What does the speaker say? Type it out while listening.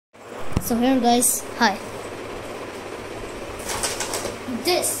So here guys, hi.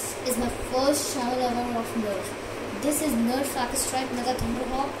 This is my first channel ever of Nerf. This is Nerf Accustrike Mega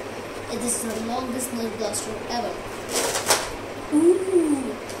Thunderhawk. It is the longest Nerf blaster ever.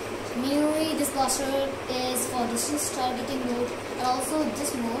 Ooh! Mainly this blaster is for distance targeting mode, and also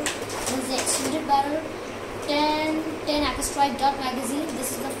this mode is the extended barrel. 10 accustrike dot magazine.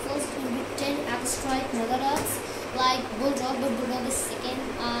 This is the first 10 accustrike mega dots like Bulldog, but Bulldog is second,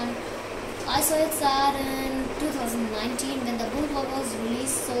 and I saw it in 2019 when the Bulldog was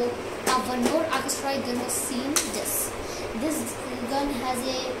released. So one more accustrike gun was seen. This gun has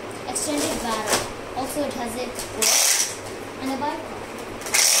a extended barrel. Also it has a port and a bipod.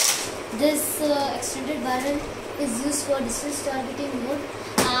 This extended barrel is used for distance targeting mode,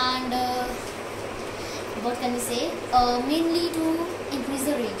 and what can we say? Mainly to increase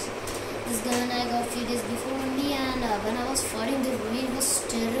the range. This gun I got few days before only, and when I was fighting, the range was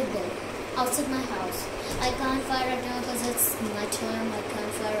terrible outside my house. I can't fire right now because it's my turn. I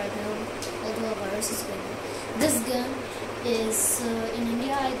can't fire right now, although a virus is going on. This gun is in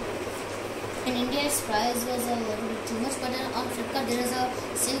India. In India, its price was a little bit too much, but on Flipkart there is a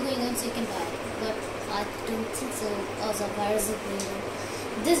sale going on, so you can buy it. But I don't think so, as a virus is going on.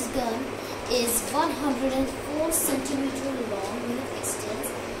 This gun is 104 centimeter long when it extends,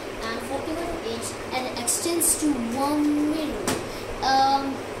 and 41 inch, and it extends to 1 meter.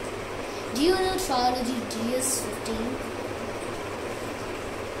 Do you know Trilogy DS15?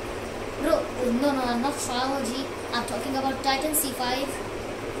 Bro, no, not Trilogy. I'm talking about Titan C5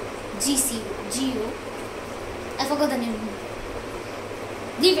 GO. I forgot the name.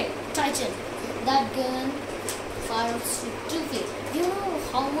 Leave it, Titan. That gun fires to 2 feet. Do you know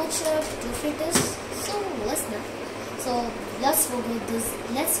how much 2 feet is? So less now. So let's forget these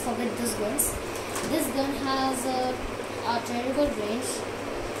guns. This gun has a terrible range.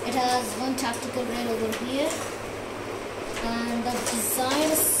 It has one tactical rail over here, and the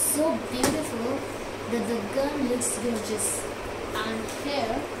design is so beautiful that the gun looks gorgeous. And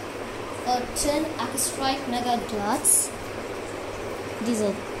here are 10 accustrike mega dots. These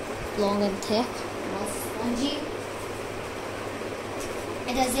are long and thick, not spongy.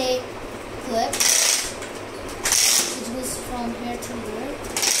 It has a clip which goes from here to there.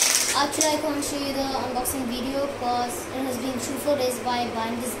 Actually, I can't show you the unboxing video because it has been 3-4 days by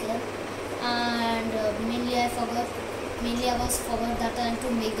buying this gun, and mainly I was forgot that time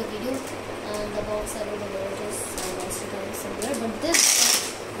to make the video, and the box I don't know where it is. I lost it somewhere, but this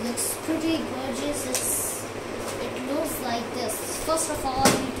gun looks pretty gorgeous. It looks like this. First of all, I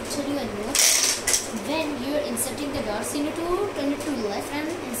need to tell you a note. When you're inserting the darts, you need to turn it to left and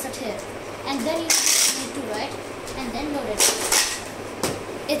insert here, and then you need to right, and then load it.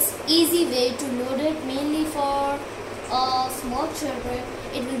 It's easy way to load it, mainly for a small children.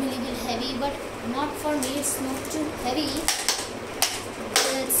 It will be a little heavy, but not for me. It's not too heavy.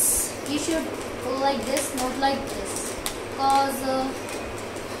 You should go like this, not like this, cause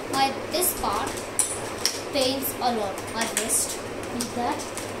this part pains a lot. My wrist. Like that.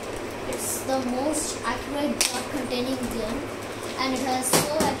 It's the most accurate dot containing gun, and it has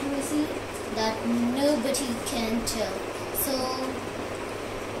so accuracy that nobody can tell. So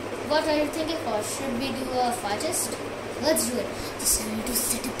what are you thinking for? Should we do a fire test? Let's do it. Just need to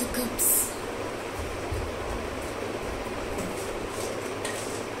set up the cups.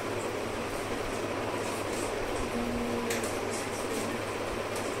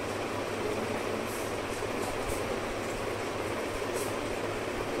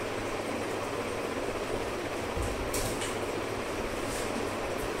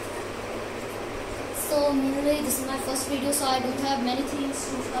 So mainly this is my first video, so I don't have many things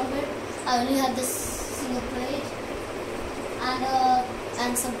to cover. I only have this single plate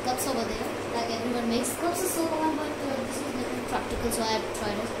and some cups over there. Like everyone makes cups, is so long, but this is little practical, so I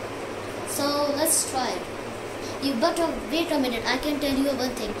tried it. So let's try it. Wait a minute. I can tell you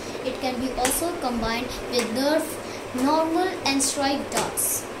one thing. It can be also combined with Nerf normal and strike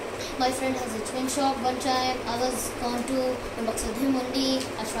dots. My friend has a twin shop. One time I was gone to unbox with him only.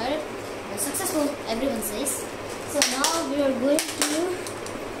 I tried it. Successful, everyone says. So now we are going to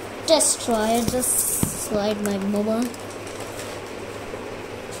test try it. Just slide my mobile.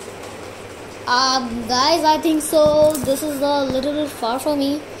 Guys, I think so. This is a little bit far for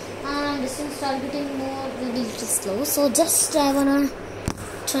me, and distance targeting mode will be a little slow. So just I wanna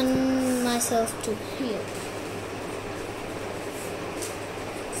turn myself to here.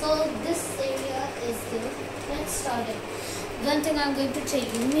 So this area is good. Let's start it. One thing I'm going to tell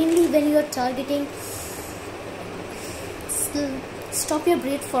you, mainly when you are targeting, stop your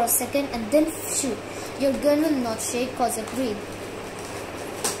breath for a second and then shoot. Your gun will not shake cause you breathe.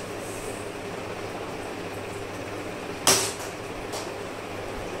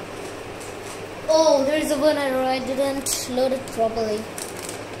 Oh, there is a one error. I didn't load it properly.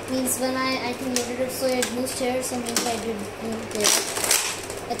 Means when I think loaded it, so it moved here. So means I did move it.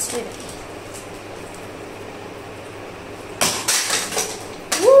 Let's do it.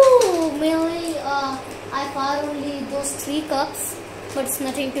 Woo! Mainly, I found only those 3 cups, but it's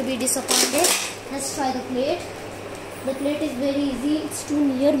nothing to be disappointed. Let's try the plate. The plate is very easy. It's too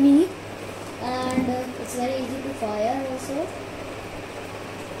near me, and it's very easy to fire also.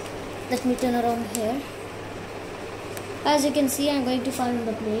 Let me turn around here. As you can see, I'm going to fire on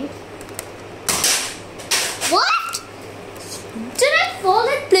the plate. What? Did I fall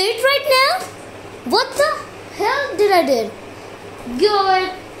that plate right now? What the hell did I do? Go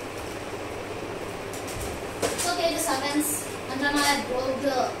ahead. It's okay, this happens. And then I broke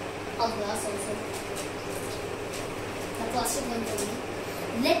the glass also. The plastic one for me.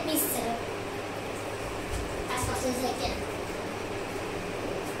 Let me set up as fast as I can.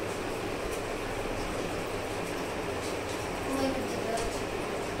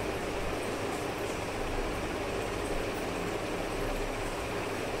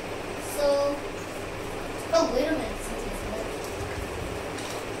 So, oh wait a minute.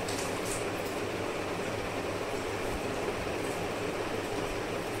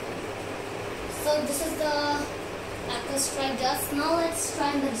 So this is the accustrike dust. Now let's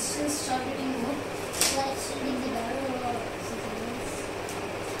try the distance targeting mode. By extending the barrel or something else.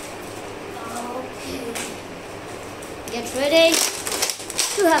 Okay. Get ready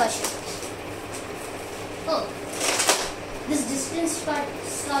to have a shot. Oh, this distance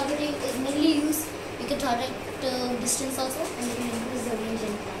targeting is mainly used. You can target distance also, and you can increase the range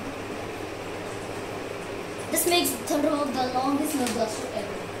and time. This makes thunderhawk the longest nerf blaster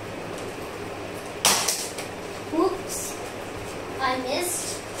ever. Oops, I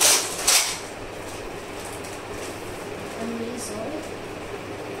missed. I'm really sorry.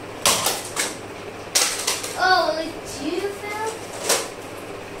 Oh, you fell?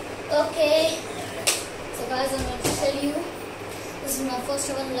 Okay. So guys, I'm going to tell you, this is my first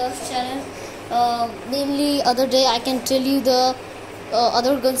ever Nerf channel. Mainly other day I can tell you the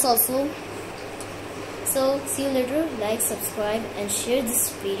other guns also. So see you later. Like, subscribe and share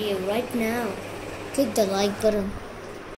this video right now. Click the like button.